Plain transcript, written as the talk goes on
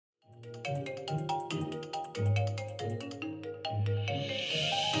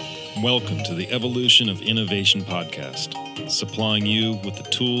Welcome to the Evolution of Innovation podcast, supplying you with the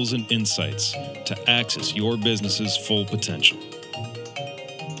tools and insights to access your business's full potential.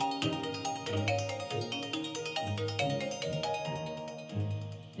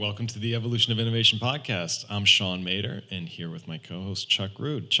 Welcome to the Evolution of Innovation podcast. I'm Sean Mader, and here with my co-host Chuck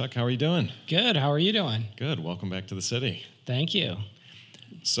Rude. Chuck, how are you doing? Good. How are you doing? Good. Welcome back to the city. Thank you.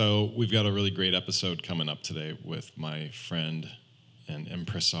 So we've got a really great episode coming up today with my friend and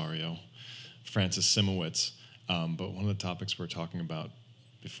impresario, Francis Simowitz. But one of the topics we're talking about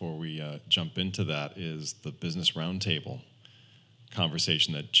before we jump into that is the Business Roundtable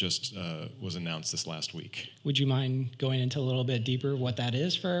conversation that just was announced this last week. Would you mind going into a little bit deeper what that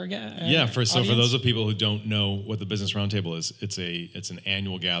is for our So for those of people who don't know what the Business Roundtable is, it's an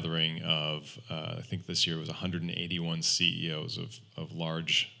annual gathering of I think this year was 181 CEOs of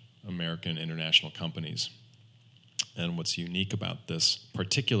large American international companies. And what's unique about this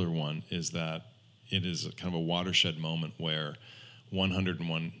particular one is that it is kind of a watershed moment where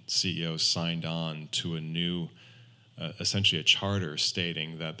 101 CEOs signed on to a new essentially a charter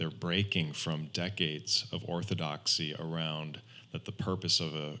stating that they're breaking from decades of orthodoxy around that the purpose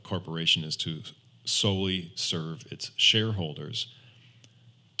of a corporation is to solely serve its shareholders,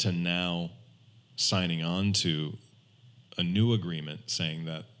 to now signing on to a new agreement saying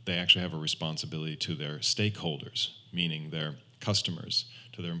that they actually have a responsibility to their stakeholders, meaning their customers,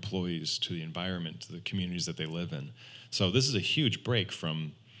 to their employees, to the environment, to the communities that they live in. So this is a huge break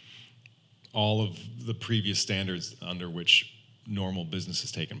from all of the previous standards under which normal business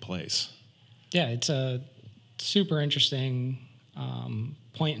has taken place. Yeah, it's a super interesting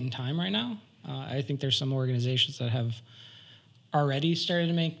point in time right now. I think there's some organizations that have already started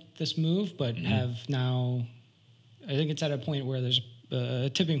to make this move, but have now, I think it's at a point where there's a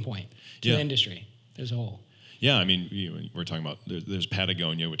tipping point to the industry as a whole. Yeah, I mean, we're talking about, there's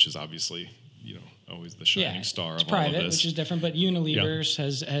Patagonia, which is obviously, always the shining star of private, all of this. Which is different, but Unilever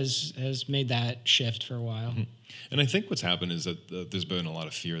has made that shift for a while. Mm-hmm. And I think what's happened is that there's been a lot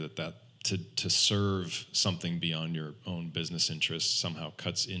of fear that to serve something beyond your own business interests somehow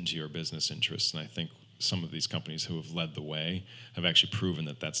cuts into your business interests. And I think some of these companies who have led the way have actually proven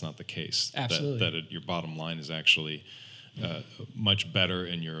that that's not the case. Absolutely. That your bottom line is actually much better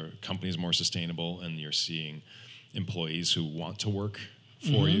and your company is more sustainable and you're seeing employees who want to work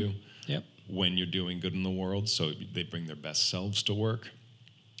for you. Yep. When you're doing good in the world, so they bring their best selves to work,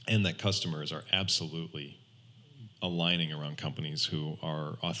 and that customers are absolutely aligning around companies who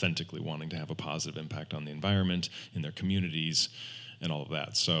are authentically wanting to have a positive impact on the environment, in their communities, and all of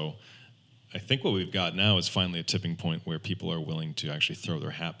that. So I think what we've got now is finally a tipping point where people are willing to actually throw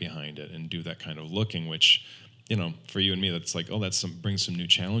their hat behind it and do that kind of looking, which, for you and me, that's like, brings some new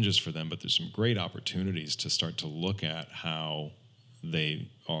challenges for them, but there's some great opportunities to start to look at how they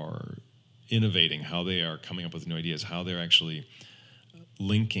are innovating, how they are coming up with new ideas, how they're actually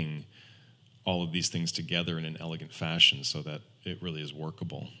linking all of these things together in an elegant fashion so that it really is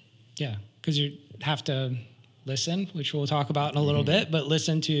workable. Yeah, because you have to listen, which we'll talk about in a little bit, but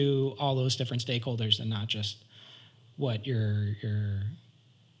listen to all those different stakeholders and not just what your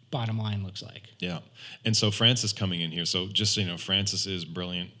bottom line looks like. Yeah. And so Francis coming in here. So just so you know, Francis is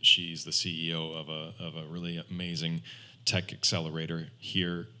brilliant. She's the CEO of a really amazing tech accelerator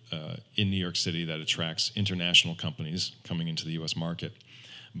here in New York City that attracts international companies coming into the U.S. market.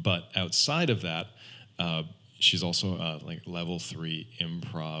 But outside of that, she's also a level 3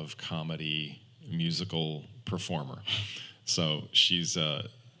 improv comedy musical performer. So she's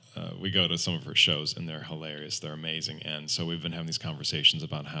we go to some of her shows and they're hilarious. They're amazing. And so we've been having these conversations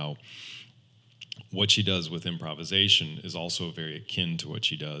about how what she does with improvisation is also very akin to what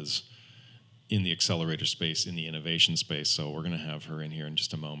she does in the accelerator space, in the innovation space. So we're going to have her in here in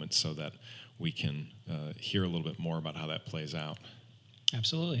just a moment so that we can hear a little bit more about how that plays out.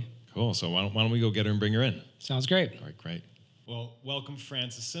 Absolutely. Cool. So why don't we go get her and bring her in? Sounds great. All right, great. Well, welcome,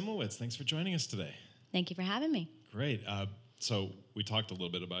 Francis Simowitz. Thanks for joining us today. Thank you for having me. Great. So we talked a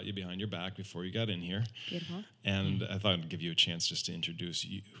little bit about you behind your back before you got in here. Beautiful. And I thought I'd give you a chance just to introduce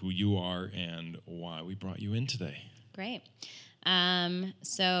who you are and why we brought you in today. Great.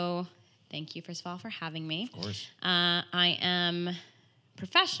 So thank you, first of all, for having me. Of course. I am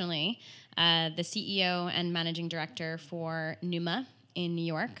professionally the CEO and managing director for Numa in New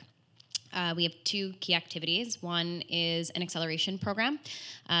York. We have two key activities. One is an acceleration program.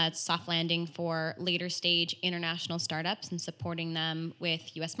 It's soft landing for later stage international startups and supporting them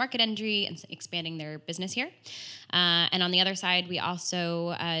with U.S. market entry and expanding their business here. And on the other side, we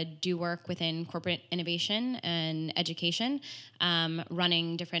also do work within corporate innovation and education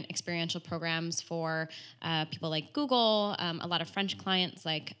running different experiential programs for people like Google, a lot of French clients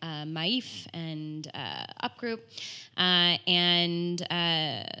like Maif and Upgroup, and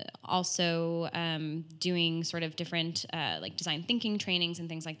also doing sort of different like design thinking trainings and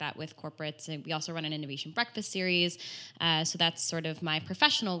things like that with corporates. And we also run an innovation breakfast series, so that's sort of my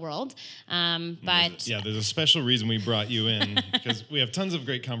professional world. But there's a special reason we brought you in because we have tons of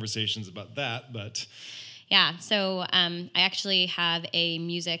great conversations about that, but. Yeah, so I actually have a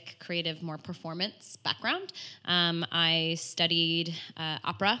music, creative, more performance background. I studied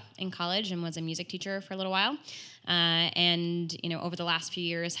opera in college and was a music teacher for a little while. And over the last few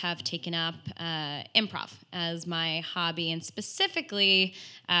years have taken up improv as my hobby, and specifically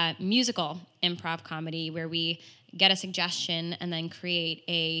musical improv comedy, where we get a suggestion and then create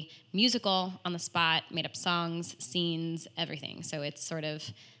a musical on the spot, made up songs, scenes, everything. So it's sort of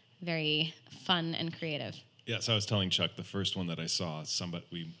very fun and creative. Yeah, so I was telling Chuck, the first one that I saw,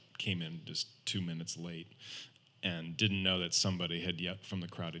 we came in just 2 minutes late and didn't know that somebody from the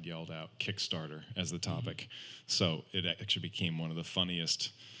crowd had yelled out Kickstarter as the topic. So it actually became one of the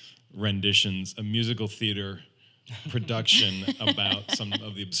funniest renditions, a musical theater production about some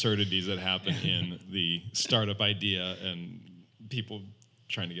of the absurdities that happen in the startup idea and people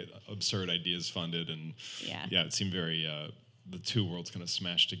trying to get absurd ideas funded. And it seemed very, the two worlds kind of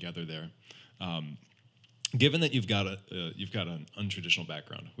smashed together there. Given that you've got an untraditional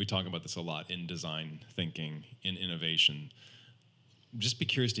background, we talk about this a lot in design thinking, in innovation. Just be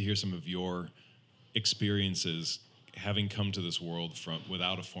curious to hear some of your experiences having come to this world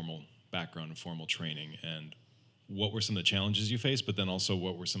without a formal background and formal training, and what were some of the challenges you faced, but then also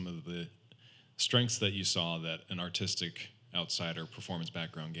what were some of the strengths that you saw that an artistic outsider performance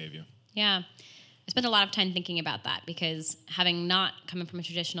background gave you? Yeah, I spent a lot of time thinking about that because having not come from a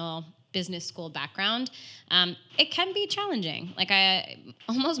traditional business school background, it can be challenging. Like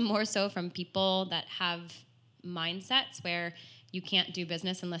almost more so from people that have mindsets where you can't do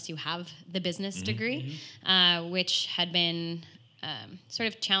business unless you have the business degree, which had been sort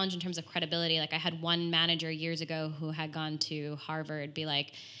of challenged in terms of credibility. Like I had one manager years ago who had gone to Harvard be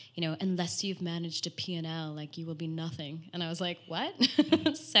like, unless you've managed a P&L, like you will be nothing. And I was like, what?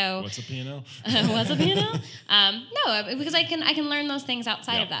 So what's a P&L? What's a P&L? No, because I can learn those things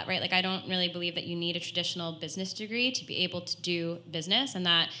outside of that, right? Like I don't really believe that you need a traditional business degree to be able to do business, and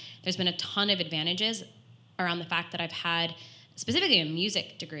that there's been a ton of advantages around the fact that I've had specifically a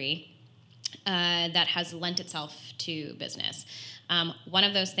music degree that has lent itself to business. One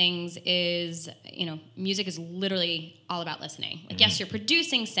of those things is, music is literally all about listening. Like, yes, you're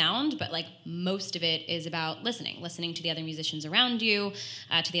producing sound, but like most of it is about listening to the other musicians around you,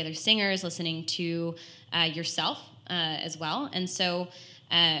 to the other singers, listening to yourself as well. And so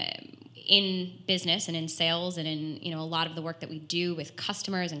in business and in sales and in, a lot of the work that we do with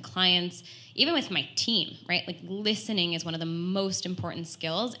customers and clients, even with my team, right? Like listening is one of the most important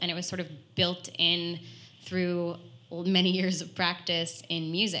skills, and it was sort of built in through many years of practice in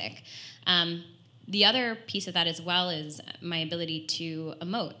music. The other piece of that as well is my ability to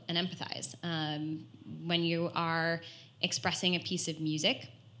emote and empathize. When you are expressing a piece of music,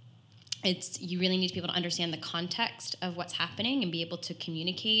 you really need to be able to understand the context of what's happening and be able to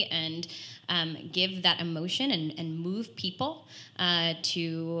communicate and give that emotion and move people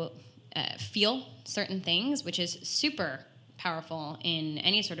to feel certain things, which is super powerful in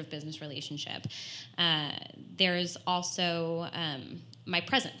any sort of business relationship. There's also my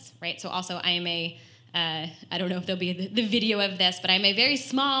presence, right? So also I am I don't know if there'll be the video of this, but I'm a very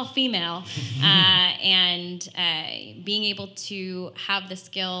small female, and being able to have the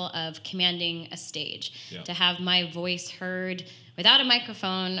skill of commanding a stage, to have my voice heard without a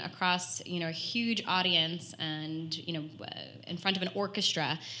microphone across, a huge audience and, in front of an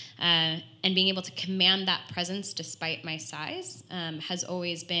orchestra, and being able to command that presence despite my size has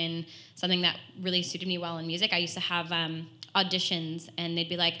always been something that really suited me well in music. I used to have auditions, and they'd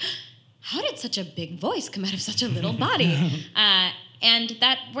be like, how did such a big voice come out of such a little body? And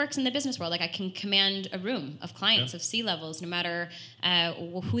that works in the business world. Like I can command a room of clients, of C-levels, no matter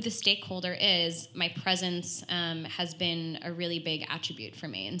who the stakeholder is. My presence has been a really big attribute for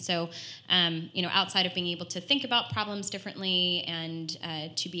me. And so, outside of being able to think about problems differently and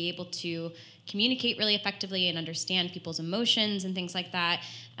to be able to communicate really effectively and understand people's emotions and things like that,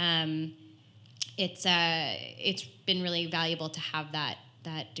 it's been really valuable to have that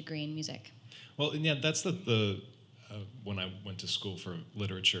degree in music. Well, yeah, that's the when I went to school for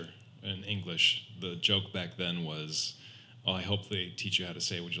literature and English, the joke back then was, oh, I hope they teach you how to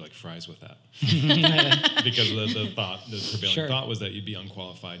say, would you like fries with that? Because the prevailing thought was that you'd be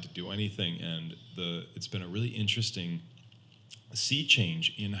unqualified to do anything. And it's been a really interesting sea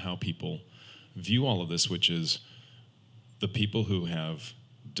change in how people view all of this, which is the people who have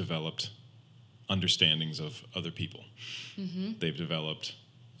developed understandings of other people. They've developed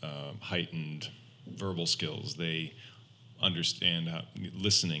heightened verbal skills. They understand how,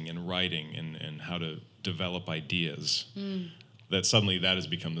 listening and writing and how to develop ideas. That suddenly that has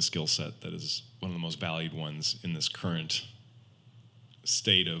become the skill set that is one of the most valued ones in this current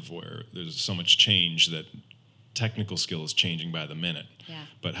state of where there's so much change that technical skill is changing by the minute. Yeah.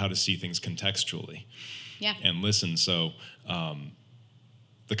 But how to see things contextually Yeah. and listen. So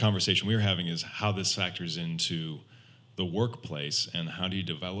the conversation we were having is how this factors into the workplace and how do you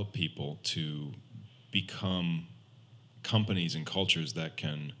develop people to become companies and cultures that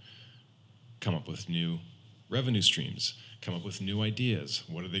can come up with new revenue streams, come up with new ideas.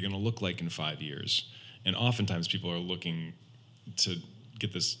 What are they going to look like in 5 years? And oftentimes people are looking to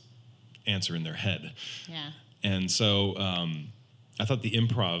get this answer in their head. Yeah. And so I thought the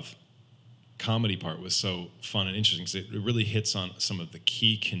improv comedy part was so fun and interesting because it really hits on some of the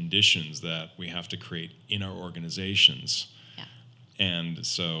key conditions that we have to create in our organizations. Yeah. And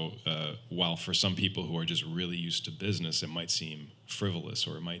so while for some people who are just really used to business, it might seem frivolous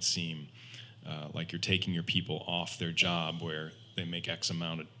or it might seem like you're taking your people off their job where they make X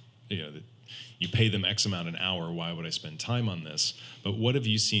amount of, you pay them X amount an hour, why would I spend time on this? But what have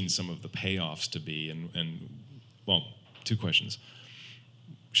you seen some of the payoffs to be? And well, two questions.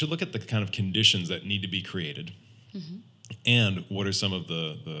 We should look at the kind of conditions that need to be created. And what are some of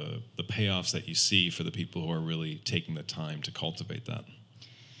the payoffs that you see for the people who are really taking the time to cultivate that?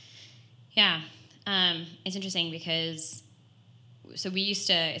 Yeah. It's interesting because it's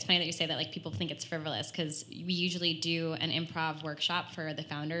funny that you say that, like, people think it's frivolous because we usually do an improv workshop for the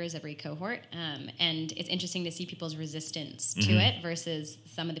founders every cohort. And it's interesting to see people's resistance to it versus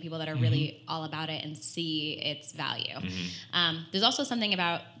some of the people that are really all about it and see its value. There's also something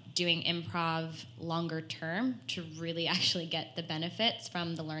about doing improv longer term to really actually get the benefits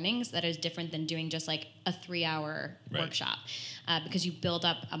from the learnings that is different than doing just like a 3-hour workshop, because you build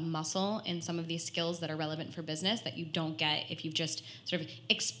up a muscle in some of these skills that are relevant for business that you don't get if you've just sort of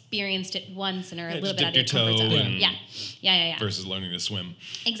experienced it once and are a little bit out of your comfort zone. Yeah. Versus learning to swim.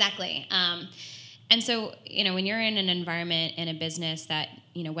 Exactly. And so, when you're in an environment in a business that,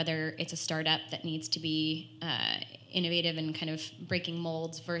 whether it's a startup that needs to be innovative and kind of breaking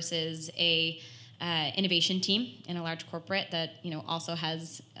molds versus a innovation team in a large corporate that, also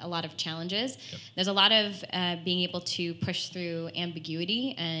has a lot of challenges. There's a lot of being able to push through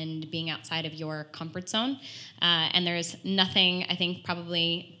ambiguity and being outside of your comfort zone. And there's nothing, I think,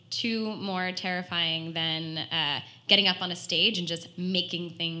 probably too more terrifying than getting up on a stage and just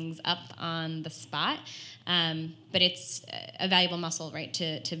making things up on the spot. But it's a valuable muscle, right?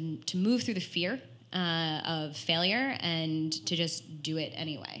 To move through the fear of failure and to just do it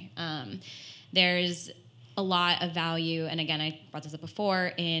anyway. There's a lot of value, and again, I brought this up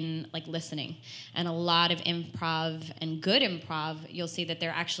before, in like listening. And a lot of improv and good improv, you'll see that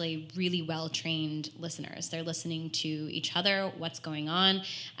they're actually really well-trained listeners. They're listening to each other, what's going on,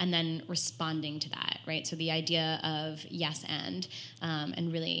 and then responding to that, right? So the idea of yes and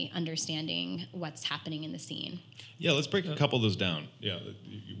really understanding what's happening in the scene. Yeah, let's break a couple of those down. Yeah,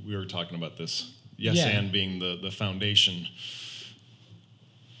 we were talking about this. Yes and being the foundation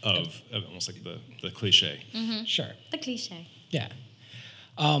of almost like the cliche. Sure. The cliche. Yeah.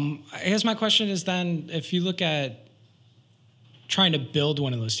 I guess my question is then, if you look at trying to build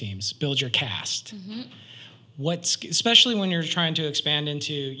one of those teams, build your cast, especially when you're trying to expand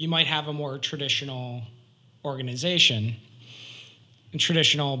into, you might have a more traditional organization, a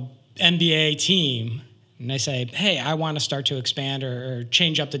traditional MBA team, and I say, hey, I want to start to expand or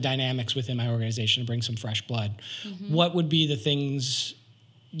change up the dynamics within my organization and bring some fresh blood. What would be the things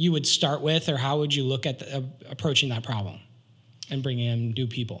you would start with, or how would you look at approaching that problem and bringing in new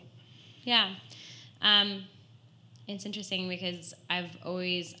people? Yeah. It's interesting because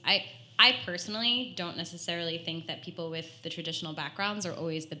I personally don't necessarily think that people with the traditional backgrounds are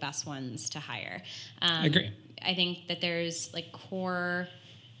always the best ones to hire. I agree. I think that there's like core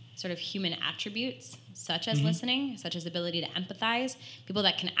sort of human attributes, such as listening, such as ability to empathize, people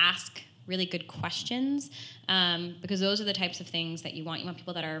that can ask really good questions, because those are the types of things that you want. You want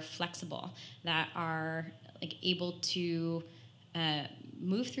people that are flexible, that are like able to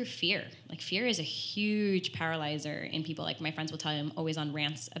move through fear. Like, fear is a huge paralyzer in people. Like, my friends will tell you I'm always on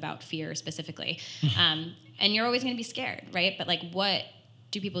rants about fear specifically. And you're always going to be scared, right? But like, what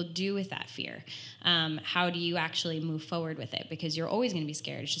do people do with that fear? How do you actually move forward with it? Because you're always going to be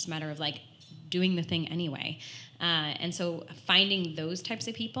scared. It's just a matter of like doing the thing anyway. And so finding those types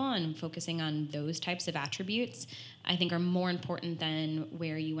of people and focusing on those types of attributes, I think, are more important than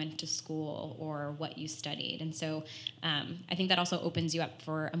where you went to school or what you studied. And so I think that also opens you up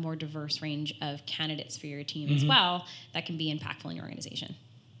for a more diverse range of candidates for your team as well that can be impactful in your organization.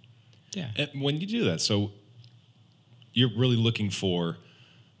 Yeah. And when you do that, so you're really looking for,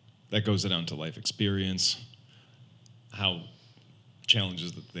 that goes down to life experience, how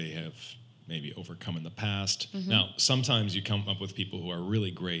challenges that they have maybe overcome in the past. Now, sometimes you come up with people who are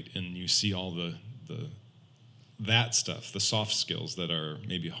really great and you see all that stuff, the soft skills that are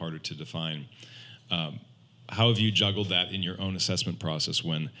maybe harder to define. How have you juggled that in your own assessment process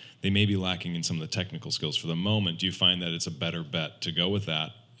when they may be lacking in some of the technical skills for the moment? Do you find that it's a better bet to go with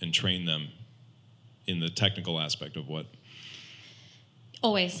that and train them in the technical aspect of what?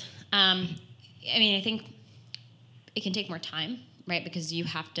 Always. I mean, I think it can take more time, right? Because you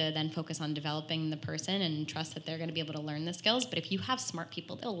have to then focus on developing the person and trust that they're going to be able to learn the skills. But if you have smart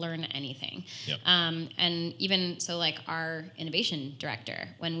people, they'll learn anything. Yep. And even so, like our innovation director,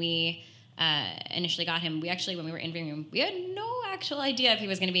 when we initially got him, when we were interviewing him, we had no actual idea if he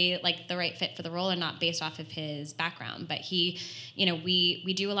was going to be like the right fit for the role or not based off of his background. But he,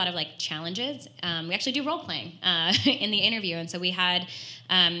 we do a lot of like challenges. We actually do role playing in the interview. And so we had,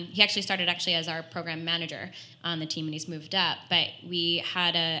 he actually started as our program manager on the team and he's moved up. But we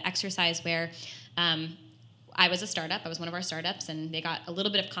had an exercise where I was a startup. I was one of our startups, and they got a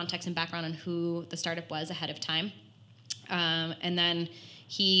little bit of context and background on who the startup was ahead of time. And then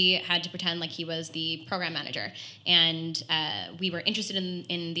he had to pretend like he was the program manager. And we were interested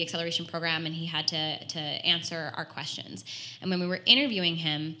in the acceleration program, and he had to answer our questions. And when we were interviewing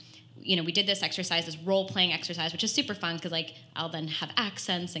him, we did this exercise, this role-playing exercise, which is super fun because, like, I'll then have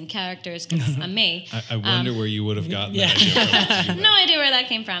accents and characters because I'm me. I wonder where you would have gotten that idea from. No idea where that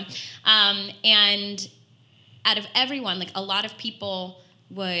came from. And out of everyone, like, a lot of people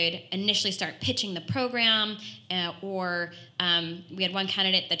would initially start pitching the program, or we had one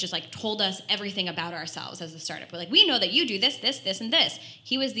candidate that just like told us everything about ourselves as a startup. We're like, we know that you do this, this, this, and this.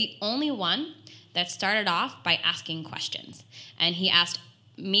 He was the only one that started off by asking questions. And he asked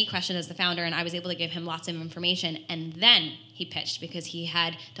me questions as the founder, and I was able to give him lots of information, and then he pitched because he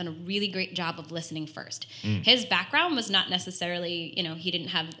had done a really great job of listening first. His background was not necessarily, he didn't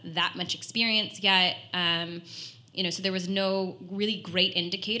have that much experience yet. So there was no really great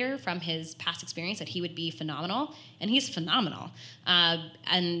indicator from his past experience that he would be phenomenal, and he's phenomenal.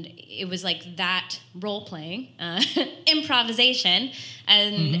 And it was like that role-playing, improvisation,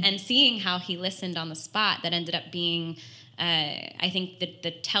 and seeing how he listened on the spot that ended up being, I think,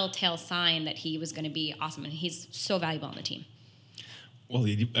 the telltale sign that he was going to be awesome, and he's so valuable on the team. Well,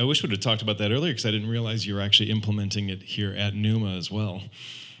 I wish we would have talked about that earlier because I didn't realize you were actually implementing it here at Numa as well.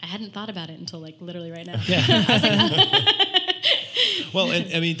 I hadn't thought about it until like literally right now. Yeah. I was like, Well,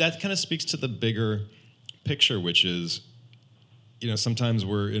 and I mean, that kind of speaks to the bigger picture, which is, sometimes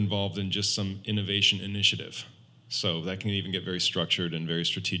we're involved in just some innovation initiative. So that can even get very structured and very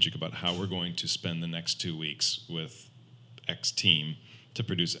strategic about how we're going to spend the next 2 weeks with X team to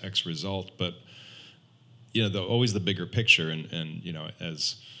produce X result. But, always the bigger picture. And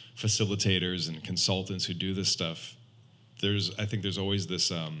as facilitators and consultants who do this stuff, I think there's always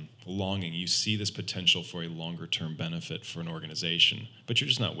this longing. You see this potential for a longer-term benefit for an organization, but you're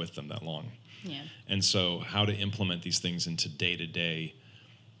just not with them that long. yeah. And so how to implement these things into day-to-day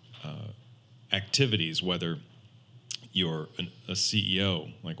activities, whether you're a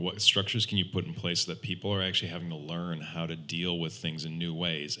CEO, like what structures can you put in place so that people are actually having to learn how to deal with things in new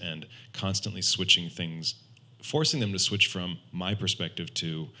ways and constantly switching things, forcing them to switch from my perspective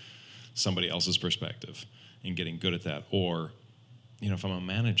to somebody else's perspective and getting good at that. Or, if I'm a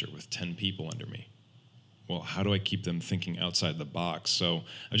manager with 10 people under me, well, how do I keep them thinking outside the box? So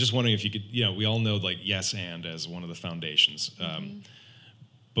I was just wondering if you could, we all know like yes and as one of the foundations.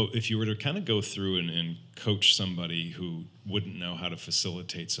 But if you were to kind of go through and coach somebody who wouldn't know how to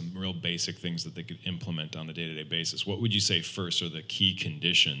facilitate some real basic things that they could implement on a day-to-day basis, what would you say first are the key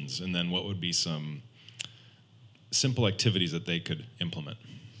conditions? And then what would be some simple activities that they could implement?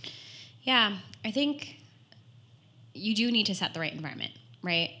 Yeah, I think you do need to set the right environment,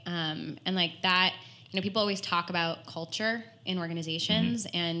 right? And like that, people always talk about culture in organizations,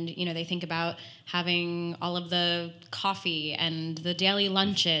 and they think about having all of the coffee and the daily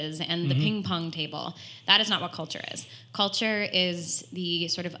lunches and the ping pong table. That is not what culture is. Culture is the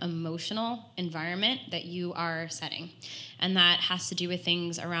sort of emotional environment that you are setting, and that has to do with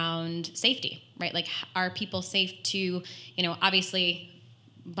things around safety, right? Like, are people safe to, obviously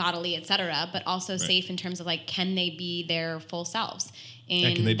bodily, et cetera, but also safe in terms of like, can they be their full selves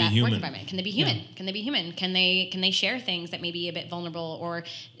in can they be that human? work environment? Can they be human? Can they be human? Can they share things that may be a bit vulnerable, or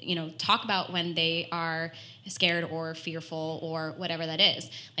talk about when they are scared or fearful or whatever that is?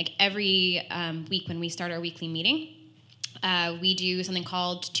 Like every week when we start our weekly meeting, we do something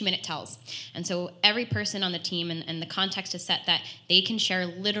called 2-minute tells. And so every person on the team, and the context is set that they can share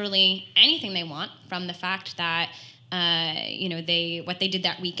literally anything they want, from the fact that what they did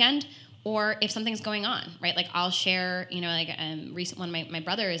that weekend, or if something's going on, right? Like I'll share, recent one, my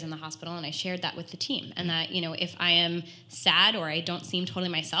brother is in the hospital, and I shared that with the team. And that, if I am sad or I don't seem totally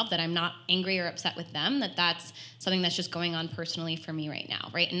myself, that I'm not angry or upset with them, that's something that's just going on personally for me right now,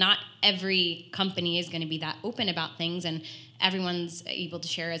 right? And not every company is going to be that open about things, and everyone's able to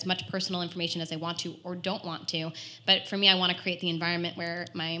share as much personal information as they want to or don't want to. But for me, I want to create the environment where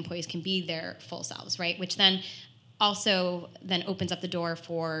my employees can be their full selves, right? Which then also then opens up the door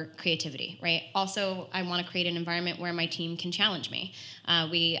for creativity, right? Also, I want to create an environment where my team can challenge me.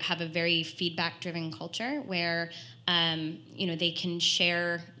 We have a very feedback-driven culture where, they can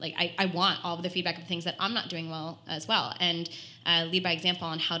share, like, I want all of the feedback of things that I'm not doing well as well, and lead by example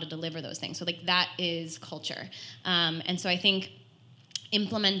on how to deliver those things. So, like, that is culture. And so I think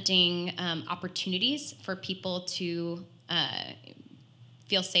implementing opportunities for people to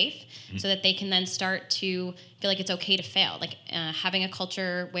feel safe, so that they can then start to feel like it's okay to fail. Like having a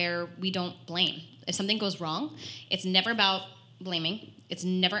culture where we don't blame. If something goes wrong, it's never about blaming. It's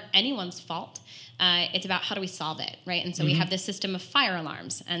never anyone's fault. It's about how do we solve it, right? And so we have this system of fire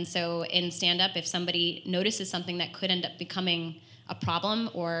alarms. And so in stand-up, if somebody notices something that could end up becoming a problem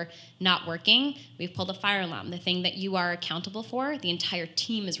or not working, we've pulled a fire alarm. The thing that you are accountable for, the entire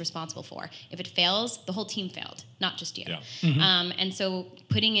team is responsible for. If it fails, the whole team failed, not just you. Yeah. And so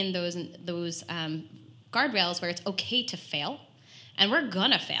putting in those guardrails where it's okay to fail, and we're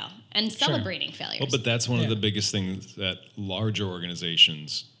gonna fail, and celebrating failures. Well, but that's one of the biggest things that larger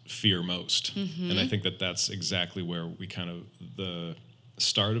organizations fear most. And I think that that's exactly where we the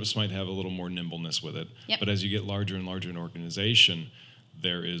startups might have a little more nimbleness with it. Yep. But as you get larger and larger an organization,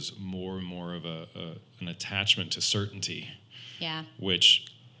 there is more and more of an attachment to certainty. Yeah. Which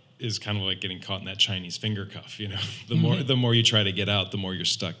is kind of like getting caught in that Chinese finger cuff. The more you try to get out, the more you're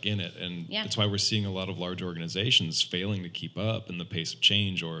stuck in it. And that's why we're seeing a lot of large organizations failing to keep up in the pace of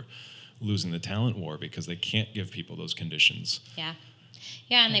change, or losing the talent war because they can't give people those conditions. Yeah.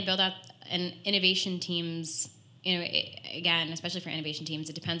 Yeah, and they build out innovation teams. Again, especially for innovation teams,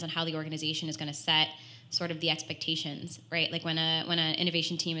 it depends on how the organization is going to set sort of the expectations, right? Like when an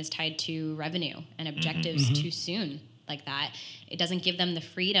innovation team is tied to revenue and objectives too soon, like that, it doesn't give them the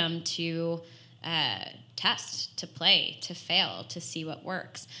freedom to test, to play, to fail, to see what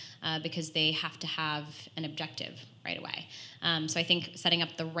works, because they have to have an objective right away. So I think setting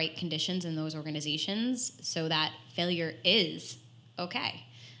up the right conditions in those organizations so that failure is okay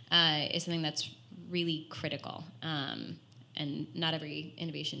is something that's really critical, and not every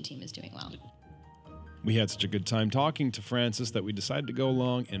innovation team is doing well. We had such a good time talking to Frances that we decided to go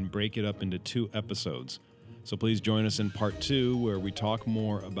along and break it up into 2 episodes. So please join us in part 2, where we talk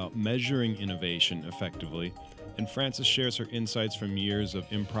more about measuring innovation effectively, and Frances shares her insights from years of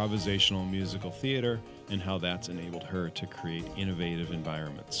improvisational musical theater and how that's enabled her to create innovative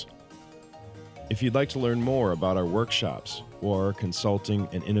environments. If you'd like to learn more about our workshops or consulting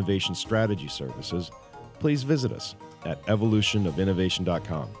and innovation strategy services, please visit us at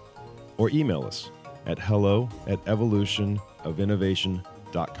evolutionofinnovation.com or email us at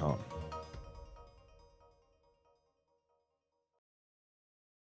hello@evolutionofinnovation.com.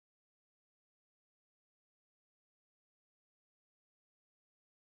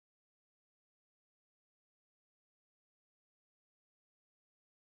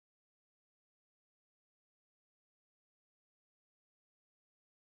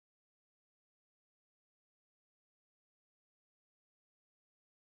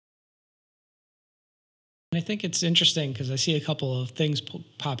 I think it's interesting because I see a couple of things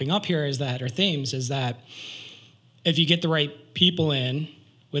popping up here is that if you get the right people in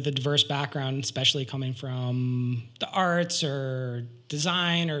with a diverse background, especially coming from the arts or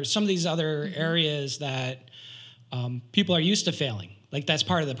design or some of these other areas that people are used to failing, like that's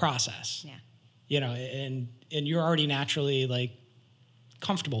part of the process. Yeah. And you're already naturally like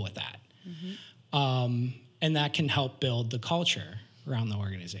comfortable with that. And that can help build the culture around the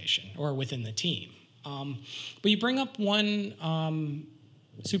organization or within the team. But you bring up one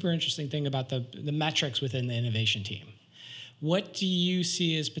super interesting thing about the metrics within the innovation team. What do you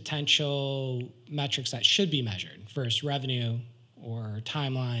see as potential metrics that should be measured versus revenue or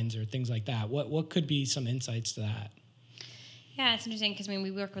timelines or things like that? What could be some insights to that? Yeah, it's interesting because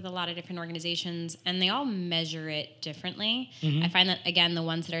we work with a lot of different organizations and they all measure it differently. I find that, again, the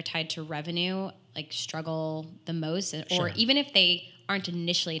ones that are tied to revenue struggle the most, or even if they aren't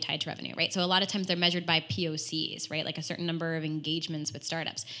initially tied to revenue, right? So a lot of times they're measured by POCs, right? Like a certain number of engagements with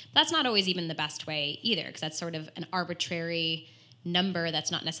startups. But that's not always even the best way either, because that's sort of an arbitrary number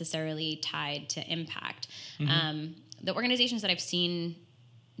that's not necessarily tied to impact. The organizations that I've seen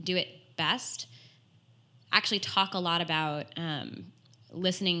do it best actually talk a lot about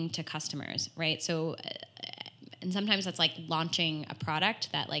listening to customers, right? So, and sometimes that's like launching a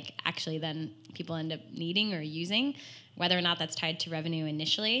product that actually then people end up needing or using, whether or not that's tied to revenue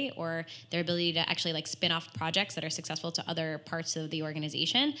initially or their ability to actually spin off projects that are successful to other parts of the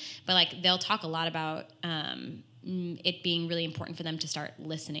organization. But they'll talk a lot about it being really important for them to start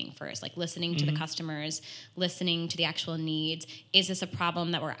listening first, listening to the customers, listening to the actual needs. Is this a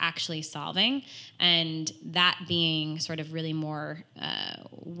problem that we're actually solving? And that being sort of really more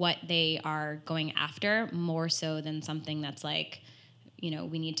what they are going after, more so than something that's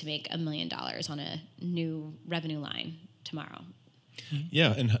we need to make $1 million on a new revenue line tomorrow.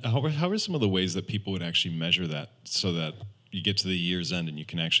 Yeah, and how are some of the ways that people would actually measure that so that you get to the year's end and you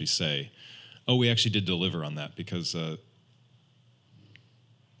can actually say, oh, we actually did deliver on that, because that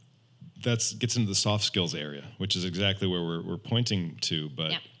gets into the soft skills area, which is exactly where we're pointing to,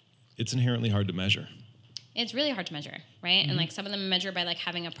 but it's inherently hard to measure. It's really hard to measure, right? And some of them measure by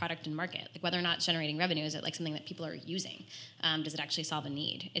having a product in market, whether or not it's generating revenue. Is it something that people are using? Does it actually solve a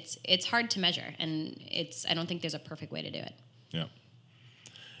need? It's hard to measure, and I don't think there's a perfect way to do it. Yeah.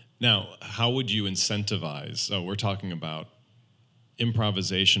 Now, how would you incentivize? So we're talking about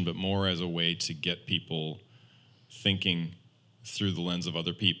improvisation, but more as a way to get people thinking through the lens of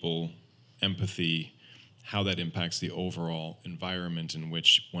other people, empathy, how that impacts the overall environment in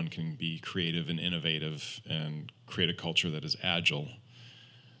which one can be creative and innovative and create a culture that is agile.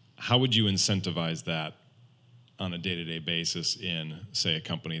 How would you incentivize that on a day-to-day basis in, say, a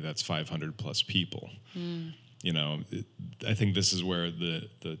company that's 500 plus people? I think this is where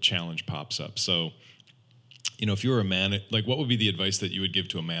the challenge pops up. So, if you were a what would be the advice that you would give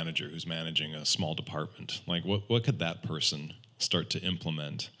to a manager who's managing a small department? What could that person start to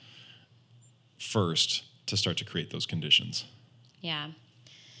implement first to start to create those conditions? Yeah.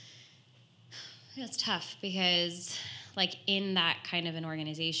 It's tough because, in that kind of an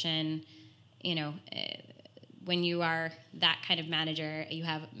organization, when you are that kind of manager, you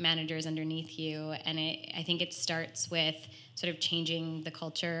have managers underneath you, and I think it starts with sort of changing the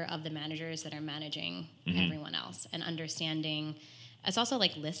culture of the managers that are managing everyone else and understanding. It's also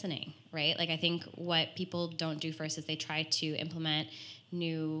listening, right? I think what people don't do first is they try to implement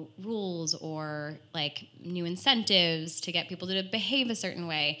new rules or new incentives to get people to behave a certain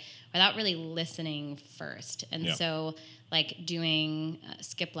way without really listening first. And so doing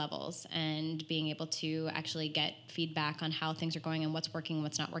skip levels and being able to actually get feedback on how things are going and what's working,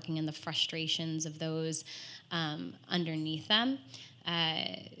 what's not working, and the frustrations of those underneath them.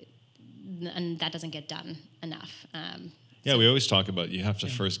 And that doesn't get done enough. We always talk about you have to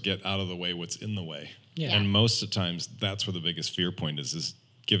first get out of the way what's in the way. Yeah. And most of the times that's where the biggest fear point is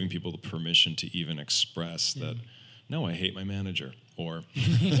giving people the permission to even express that, no, I hate my manager. Or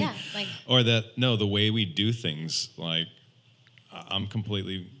or that, no, the way we do things, I'm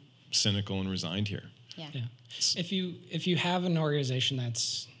completely cynical and resigned here. Yeah. If you have an organization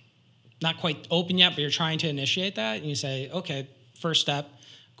that's not quite open yet, but you're trying to initiate that, and you say, okay, first step,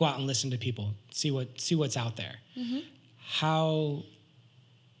 go out and listen to people, see what's out there. How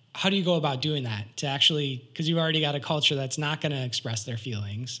do you go about doing that to actually, because you've already got a culture that's not going to express their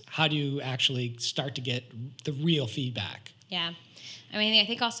feelings, how do you actually start to get the real feedback? Yeah. I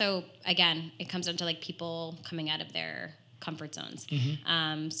think also, again, it comes down to people coming out of their comfort zones.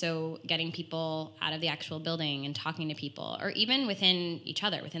 So getting people out of the actual building and talking to people, or even within each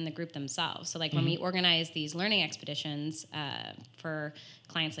other, within the group themselves. So when we organize these learning expeditions for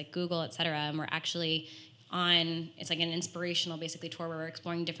clients like Google, et cetera, and we're actually it's an inspirational basically tour where we're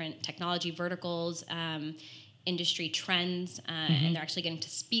exploring different technology verticals, industry trends, and they're actually getting to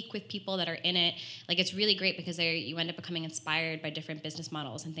speak with people that are in it. It's really great because you end up becoming inspired by different business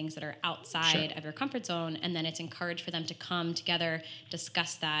models and things that are outside of your comfort zone, and then it's encouraged for them to come together,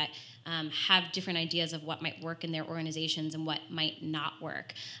 discuss that, have different ideas of what might work in their organizations and what might not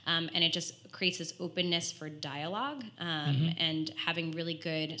work. And it just creates this openness for dialogue, and having really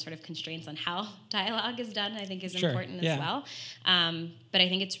good sort of constraints on how dialogue is done, I think is important as well. But I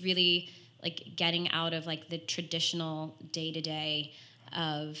think it's really getting out of the traditional day-to-day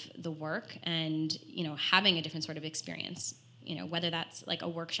of the work and, having a different sort of experience whether that's like a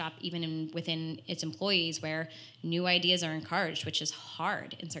workshop even within its employees where new ideas are encouraged, which is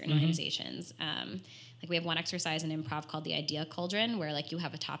hard in certain organizations. Like we have one exercise in improv called the idea cauldron, where like you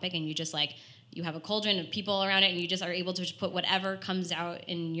have a topic and you just like, you have a cauldron of people around it and you just are able to just put whatever comes out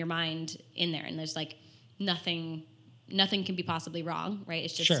in your mind in there. And there's like nothing can be possibly wrong, right?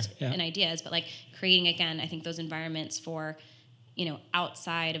 It's just an ideas, but like creating, again, I think those environments for,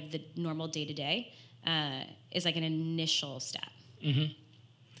 outside of the normal day-to-day is like an initial step. Mm-hmm.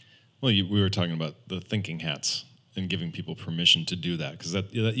 Well, we were talking about the thinking hats and giving people permission to do that, because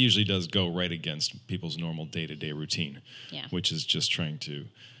that usually does go right against people's normal day-to-day routine, which is just trying to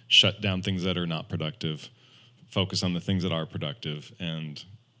shut down things that are not productive, focus on the things that are productive, and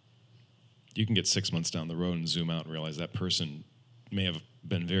you can get 6 months down the road and zoom out and realize that person may have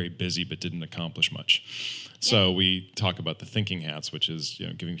been very busy but didn't accomplish much. So we talk about the thinking hats, which is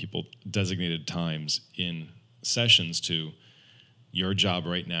giving people designated times in sessions to, your job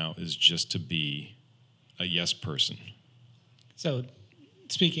right now is just to be a yes person. So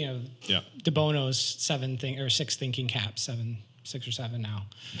speaking of De Bono's 6 thinking caps, 6 or 7 now.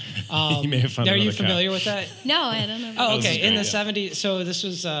 You may have found are you cap. familiar with that? No, I don't know. Oh, okay. In the 70s, so this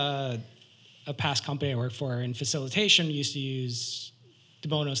was a past company I worked for in facilitation. We used to use De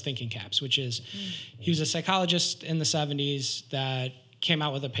Bono's thinking caps, which is he was a psychologist in the 70s that came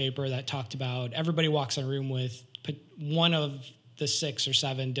out with a paper that talked about everybody walks in a room with one of the 6 or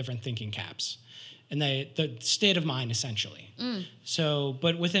 7 different thinking caps. And the state of mind, essentially. So,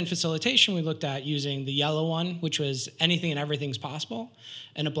 but within facilitation, we looked at using the yellow one, which was anything and everything's possible,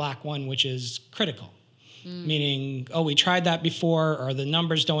 and a black one, which is critical. Meaning, we tried that before, or the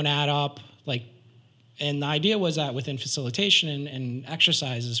numbers don't add up. And the idea was that within facilitation and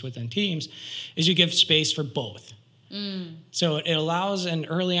exercises within teams, is you give space for both. So it allows, and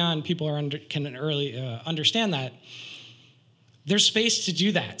early on, people can understand that there's space to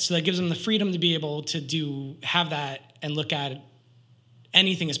do that. So that gives them the freedom to be able to have that and look at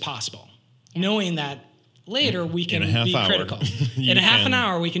anything as possible, knowing that later we can be critical. In a half an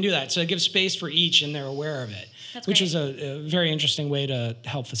hour, we can do that. So it gives space for each, and they're aware of it. That's which great. is a very interesting way to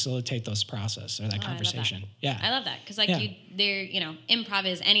help facilitate those process or that conversation. I love that because improv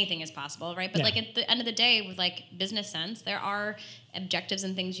is anything is possible, right? But like at the end of the day, with like business sense, there are objectives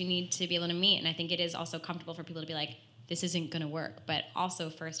and things you need to be able to meet, and I think it is also comfortable for people to be like, this isn't going to work, but also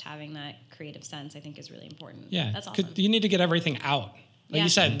first having that creative sense, I think, is really important. Yeah, that's awesome. You need to get everything out. Like you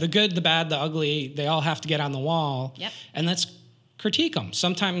said, the good, the bad, the ugly, they all have to get on the wall. Yep. And let's critique them.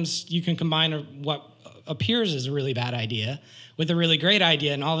 Sometimes you can combine what appears as a really bad idea with a really great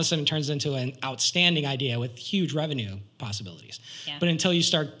idea, and all of a sudden it turns into an outstanding idea with huge revenue possibilities. Yeah. But until you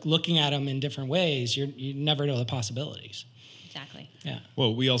start looking at them in different ways, you never know the possibilities. Exactly. Yeah.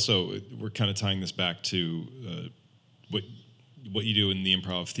 Well, we're kind of tying this back to what you do in the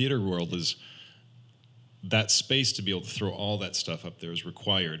improv theater world is that space to be able to throw all that stuff up there is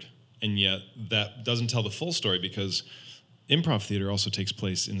required. And yet that doesn't tell the full story, because improv theater also takes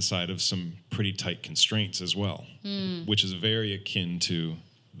place inside of some pretty tight constraints as well, which is very akin to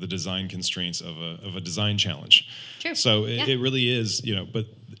the design constraints of a design challenge. True. So it really is, but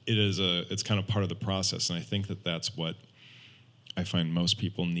it's kind of part of the process. And I think that's what I find most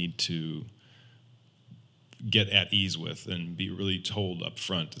people need to get at ease with and be really told up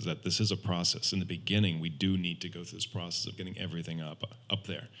front, is that this is a process. In the beginning, we do need to go through this process of getting everything up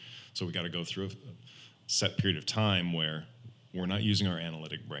there. So we got to go through a set period of time where we're not using our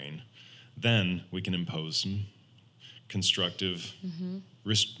analytic brain. Then we can impose some constructive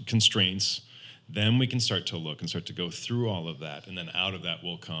constraints. Then we can start to look and start to go through all of that. And then out of that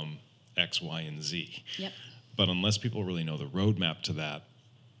will come X, Y, and Z. Yep. But unless people really know the roadmap to that,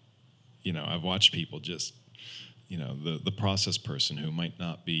 I've watched people just, the process person who might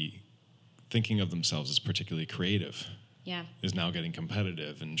not be thinking of themselves as particularly creative is now getting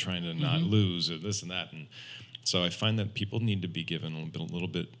competitive and trying to not lose or this and that. And so I find that people need to be given a little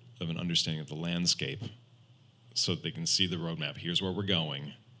bit of an understanding of the landscape so that they can see the roadmap. Here's where we're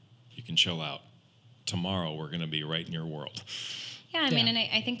going. You can chill out. Tomorrow we're going to be right in your world. Yeah, I mean, and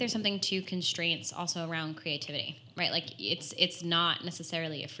I think there's something to constraints also around creativity, right? Like it's not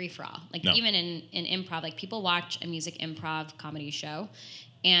necessarily a free-for-all. Like even in improv, like people watch a music improv comedy show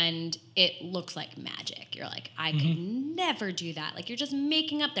and it looks like magic. You're like, I could never do that. Like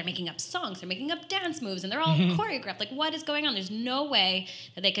they're making up songs, they're making up dance moves, and they're all choreographed. Like what is going on? There's no way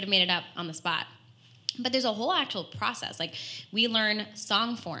that they could have made it up on the spot. But there's a whole actual process. Like, we learn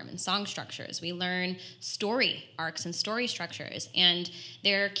song form and song structures. We learn story arcs and story structures. And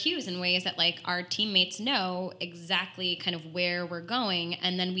there are cues and ways that, like, our teammates know exactly kind of where we're going.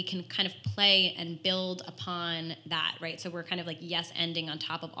 And then we can kind of play and build upon that, right? So we're kind of like ending on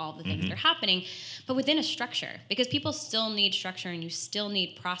top of all the things that are happening, but within a structure. Because people still need structure and you still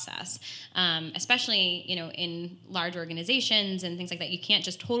need process. Especially, you know, in large organizations and things like that. You can't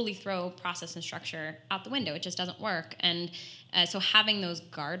just totally throw process and structure out the window. It just doesn't work. And so having those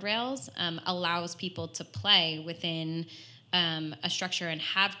guardrails allows people to play within a structure and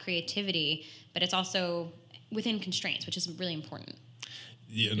have creativity, but it's also within constraints, which is really important.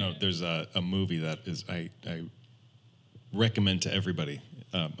 You know, there's a movie that is I recommend to everybody.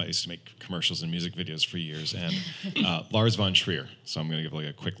 I used to make commercials and music videos for years, and Lars von Trier. So I'm going to give like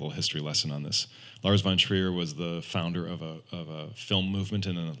a quick little history lesson on this. Lars von Trier was the founder of a film movement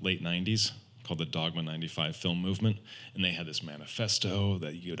in the late 90s called the Dogma 95 film movement, and they had this manifesto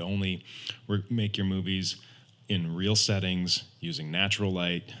that you could only make your movies in real settings using natural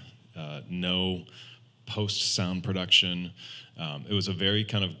light, no post-sound production. It was a very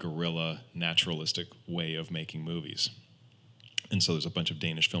kind of guerrilla, naturalistic way of making movies. And so there's a bunch of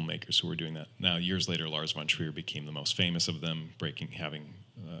Danish filmmakers who were doing that. Now, years later, Lars von Trier became the most famous of them, having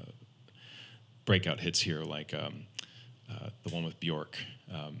breakout hits here, like the one with Bjork.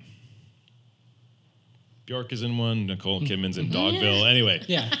 Bjork is in one. Nicole Kidman's in Dogville. Anyway.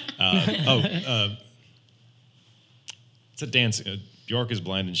 Yeah. It's a dance. Bjork is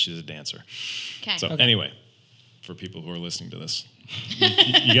blind and she's a dancer. Okay. So anyway, for people who are listening to this,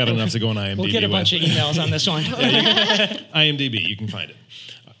 you got enough to go on IMDb. We'll get a bunch of emails on this one. IMDb, you can find it.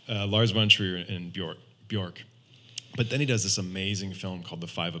 Lars von Trier and Bjork. But then he does this amazing film called The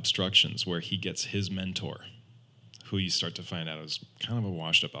Five Obstructions, where he gets his mentor, who you start to find out is kind of a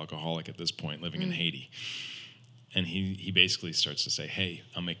washed-up alcoholic at this point, living in Haiti. And he basically starts to say, hey,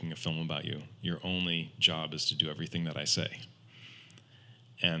 I'm making a film about you. Your only job is to do everything that I say.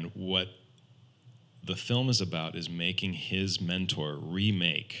 And what the film is about is making his mentor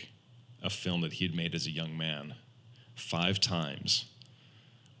remake a film that he had made as a young man 5 times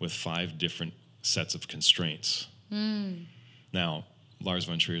with 5 different sets of constraints. Now, Lars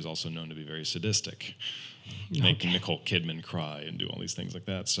von Trier is also known to be very sadistic, making Nicole Kidman cry and do all these things like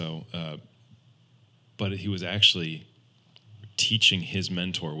that. So, but he was actually teaching his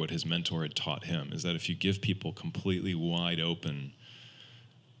mentor what his mentor had taught him, is that if you give people completely wide open,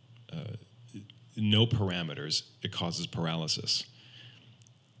 no parameters, it causes paralysis.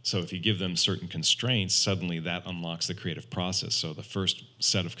 So if you give them certain constraints, suddenly that unlocks the creative process. So the first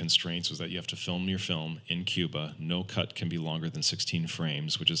set of constraints was that you have to film your film in Cuba. No cut can be longer than 16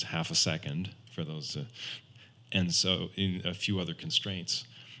 frames, which is half a second for those. And so in a few other constraints,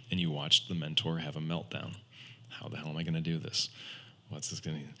 and you watched the mentor have a meltdown. How the hell am I going to do this? What's this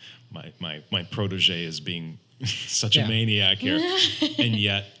going to? My protege is being such a maniac here, and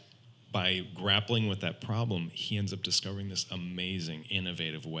yet, by grappling with that problem, he ends up discovering this amazing,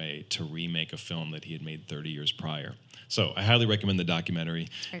 innovative way to remake a film that he had made 30 years prior. So I highly recommend the documentary.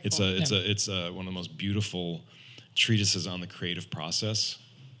 It's one of the most beautiful treatises on the creative process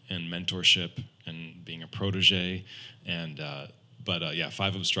and mentorship and being a protege. And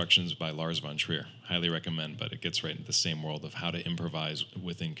Five Obstructions by Lars von Trier. Highly recommend, but it gets right into the same world of how to improvise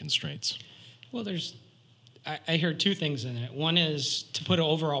within constraints. Well, I hear 2 things in it. One is to put an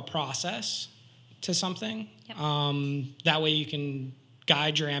overall process to something. Yep. That way you can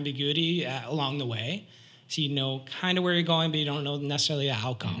guide your ambiguity along the way. So you know kind of where you're going, but you don't know necessarily the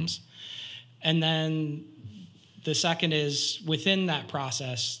outcomes. Mm-hmm. And then the second is within that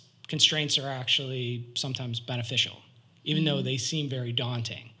process, constraints are actually sometimes beneficial, even though they seem very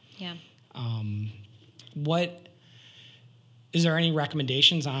daunting. Yeah. Is there any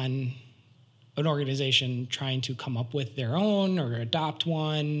recommendations on an organization trying to come up with their own or adopt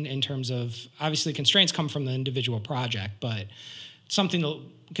one in terms of, obviously constraints come from the individual project, but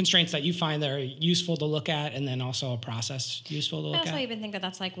constraints that you find that are useful to look at, and then also a process useful to look at? I also even think that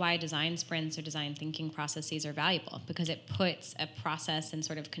that's like why design sprints or design thinking processes are valuable, because it puts a process and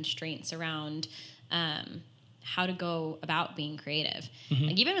sort of constraints around how to go about being creative. Mm-hmm.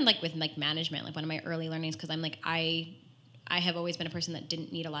 Like even with management, like one of my early learnings, because I'm like, I have always been a person that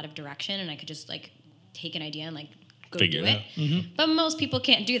didn't need a lot of direction, and I could just take an idea and go figure do it. Mm-hmm. But most people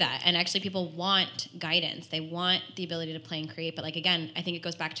can't do that. And actually people want guidance. They want the ability to play and create. But again, I think it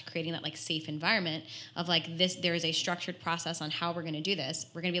goes back to creating that safe environment of there is a structured process on how we're going to do this.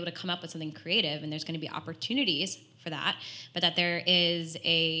 We're going to be able to come up with something creative, and there's going to be opportunities for that, but that there is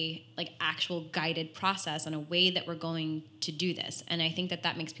a like actual guided process and a way that we're going to do this. And I think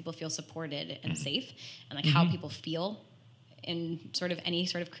that makes people feel supported and safe, and like how people feel in sort of any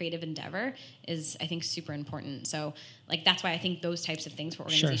sort of creative endeavor is, I think, super important. So like that's why I think those types of things for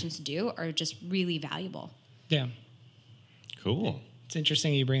organizations to do are just really valuable. Yeah. Cool. It's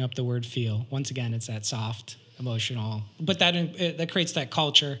interesting you bring up the word feel. Once again, it's that soft, emotional, but that creates that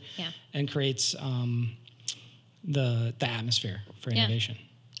culture and creates the atmosphere for innovation.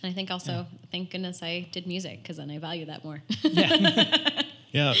 And I think also, thank goodness I did music, because then I value that more.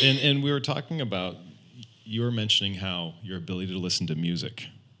 Yeah, and we were talking about, you were mentioning how your ability to listen to music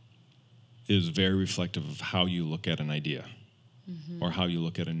is very reflective of how you look at an idea or how you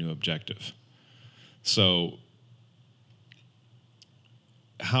look at a new objective. So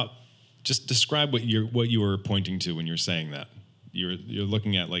just describe what you were pointing to when you're saying that. You're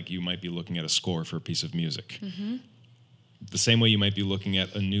looking at, like, you might be looking at a score for a piece of music. The same way you might be looking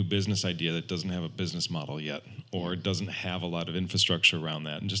at a new business idea that doesn't have a business model yet, or doesn't have a lot of infrastructure around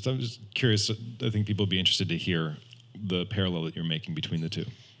that. And I'm just curious, I think people would be interested to hear the parallel that you're making between the two.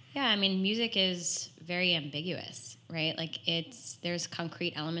 Yeah, I mean, music is very ambiguous, right? Like there's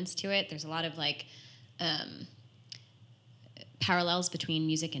concrete elements to it. There's a lot of like parallels between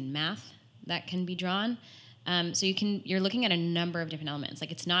music and math that can be drawn. So you're looking at a number of different elements.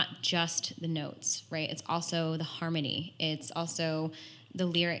 Like, it's not just the notes, right? It's also the harmony. It's also the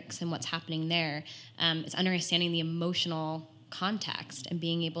lyrics and what's happening there. It's understanding the emotional context and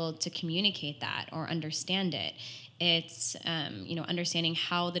being able to communicate that or understand it. It's understanding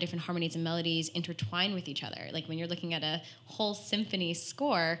how the different harmonies and melodies intertwine with each other. Like, when you're looking at a whole symphony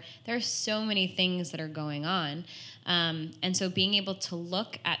score, there are so many things that are going on. And so being able to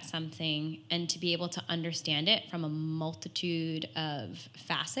look at something and to be able to understand it from a multitude of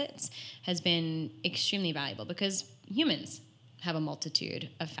facets has been extremely valuable, because humans have a multitude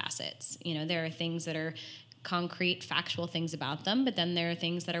of facets. You know, there are things that are concrete, factual things about them, but then there are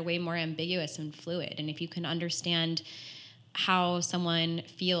things that are way more ambiguous and fluid. And if you can understand how someone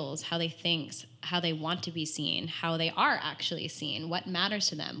feels, how they think, how they want to be seen, how they are actually seen, what matters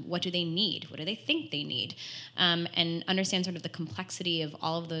to them, what do they need, what do they think they need, and understand sort of the complexity of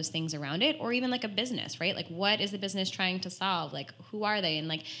all of those things around it, or even like a business, right? Like, what is the business trying to solve? Like, who are they? And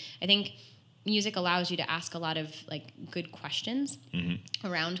like, I think music allows you to ask a lot of like good questions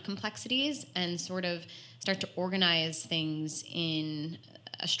around complexities and sort of start to organize things in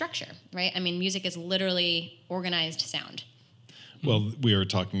a structure, right? I mean, music is literally organized sound. Well, we were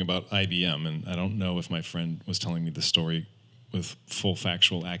talking about IBM, and I don't know if my friend was telling me the story with full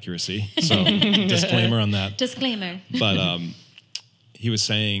factual accuracy, so disclaimer on that. Disclaimer. But he was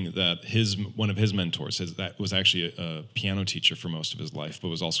saying that one of his mentors that was actually a piano teacher for most of his life, but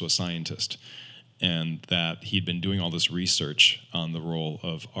was also a scientist, and that he'd been doing all this research on the role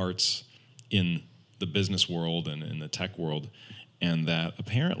of arts in the business world and in the tech world, and that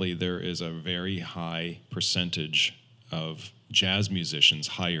apparently there is a very high percentage of jazz musicians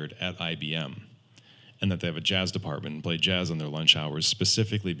hired at IBM, and that they have a jazz department and play jazz on their lunch hours,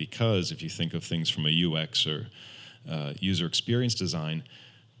 specifically because if you think of things from a UX or user experience design,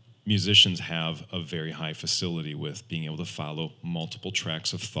 musicians have a very high facility with being able to follow multiple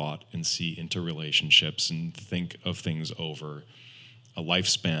tracks of thought and see interrelationships and think of things over a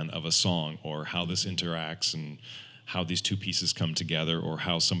lifespan of a song, or how this interacts and how these two pieces come together, or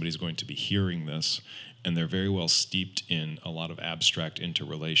how somebody's going to be hearing this. And they're very well steeped in a lot of abstract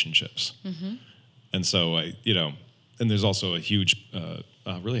interrelationships. And so, and there's also a huge,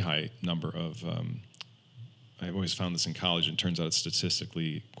 really high number of, I've always found this in college, and it turns out it's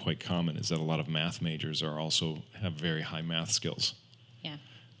statistically quite common, is that a lot of math majors have very high math skills. Yeah.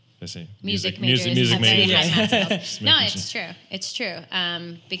 I say music majors have very majors. high math skills. No, it's true. It's true.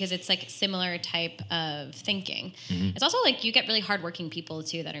 Because it's like similar type of thinking. It's also like you get really hardworking people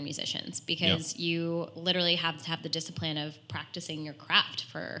too that are musicians, because you literally have to have the discipline of practicing your craft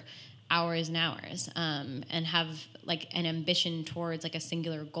for hours and hours, and have like an ambition towards like a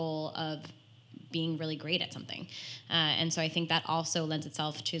singular goal of being really great at something. And so I think that also lends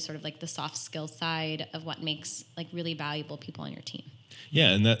itself to sort of like the soft skill side of what makes like really valuable people on your team.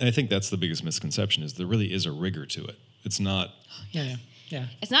 Yeah, and I think that's the biggest misconception, is there really is a rigor to it. It's not. Yeah.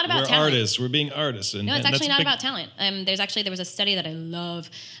 It's not about we're talent. Artists. We're being artists. No, it's actually not about talent. There was a study that I love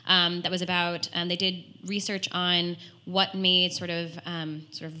that was about. They did research on what made sort of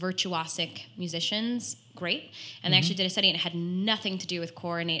virtuosic musicians great, and they actually did a study, and it had nothing to do with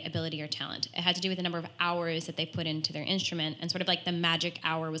core innate ability or talent. It had to do with the number of hours that they put into their instrument, and sort of like the magic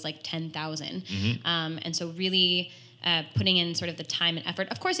hour was like 10,000. And so really putting in sort of the time and effort.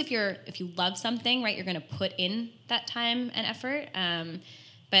 Of course, if you love something, right, you're going to put in that time and effort.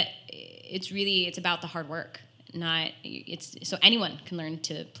 But it's about the hard work. So anyone can learn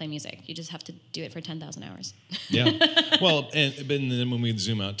to play music. You just have to do it for 10,000 hours. Yeah. Well, and then when we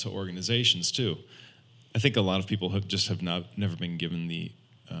zoom out to organizations too, I think a lot of people have never been given the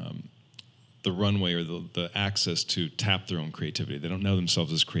runway or the access to tap their own creativity. They don't know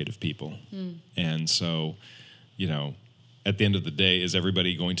themselves as creative people. And so, at the end of the day, is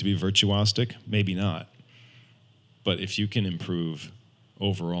everybody going to be virtuosic? Maybe not. But if you can improve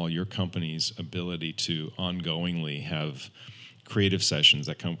overall your company's ability to ongoingly have creative sessions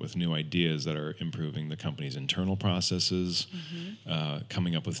that come up with new ideas that are improving the company's internal processes,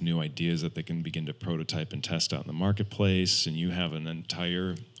 coming up with new ideas that they can begin to prototype and test out in the marketplace, and you have an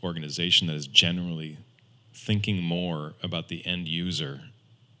entire organization that is generally thinking more about the end user,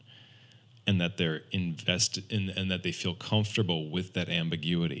 and that they're invested in, and that they feel comfortable with that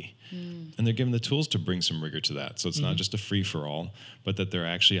ambiguity. And they're given the tools to bring some rigor to that. So it's not just a free-for-all, but that they're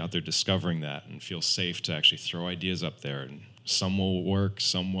actually out there discovering that and feel safe to actually throw ideas up there. And some will work,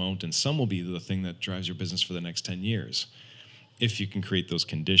 some won't, and some will be the thing that drives your business for the next 10 years. If you can create those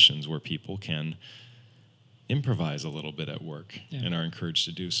conditions where people can improvise a little bit at work and are encouraged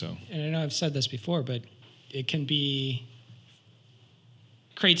to do so. And I know I've said this before, but it can be...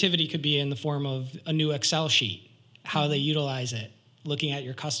 Creativity could be in the form of a new Excel sheet, how they utilize it, looking at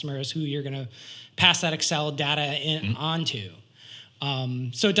your customers, who you're going to pass that Excel data onto.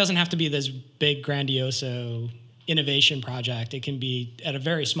 So it doesn't have to be this big, grandiose innovation project. It can be at a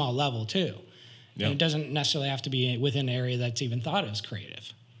very small level, too. Yeah. And it doesn't necessarily have to be within an area that's even thought of as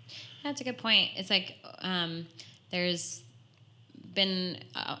creative. That's a good point. It's like there's been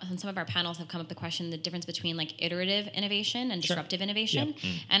on some of our panels have come up the question, the difference between like iterative innovation and disruptive innovation.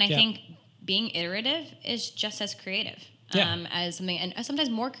 And I think being iterative is just as creative as something, and sometimes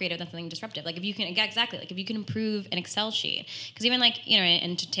more creative than something disruptive. Like if you can, if you can improve an Excel sheet, because even like,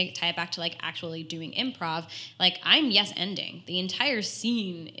 and to tie it back to like actually doing improv, like I'm yes-ending. The entire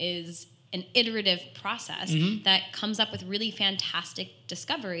scene is an iterative process that comes up with really fantastic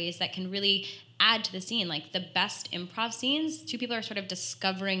discoveries that can really add to the scene. Like the best improv scenes, two people are sort of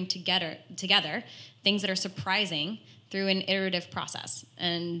discovering together things that are surprising through an iterative process.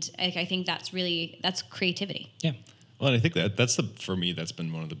 And I think that's creativity. Yeah. Well, and I think for me, that's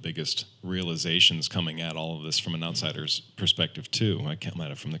been one of the biggest realizations coming at all of this from an outsider's perspective too. I come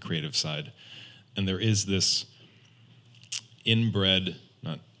at it from the creative side. And there is this inbred,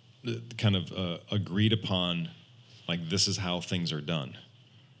 kind of agreed upon, like this is how things are done.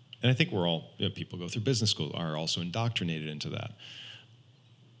 And I think we're all, people go through business school, are also indoctrinated into that.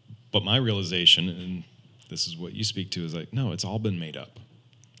 But my realization, and this is what you speak to, is like, no, it's all been made up.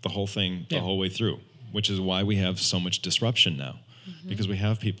 The whole thing, the whole way through, which is why we have so much disruption now. Because we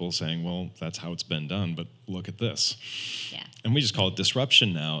have people saying, well, that's how it's been done, but look at this. Yeah. And we just call it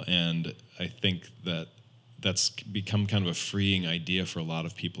disruption now. And I think that's become kind of a freeing idea for a lot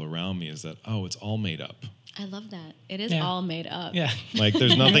of people around me, is that, oh, it's all made up. I love that. It is all made up. Yeah. Like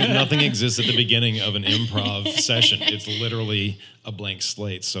there's nothing exists at the beginning of an improv session. It's literally a blank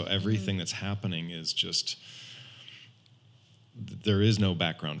slate. So everything that's happening is just, there is no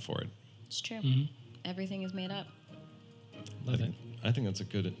background for it. It's true. Everything is made up. I think that's a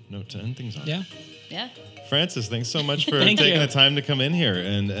good note to end things on. Yeah. Yeah. Francis, thanks so much for taking the time to come in here.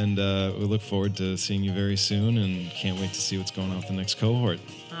 And we look forward to seeing you very soon, and can't wait to see what's going on with the next cohort.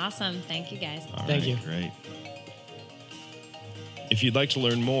 Awesome. Thank you, guys. Thank you. Great. If you'd like to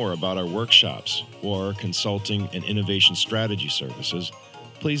learn more about our workshops or our consulting and innovation strategy services,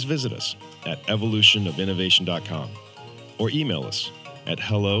 please visit us at evolutionofinnovation.com or email us at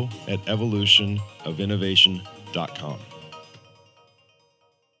hello@evolutionofinnovation.com.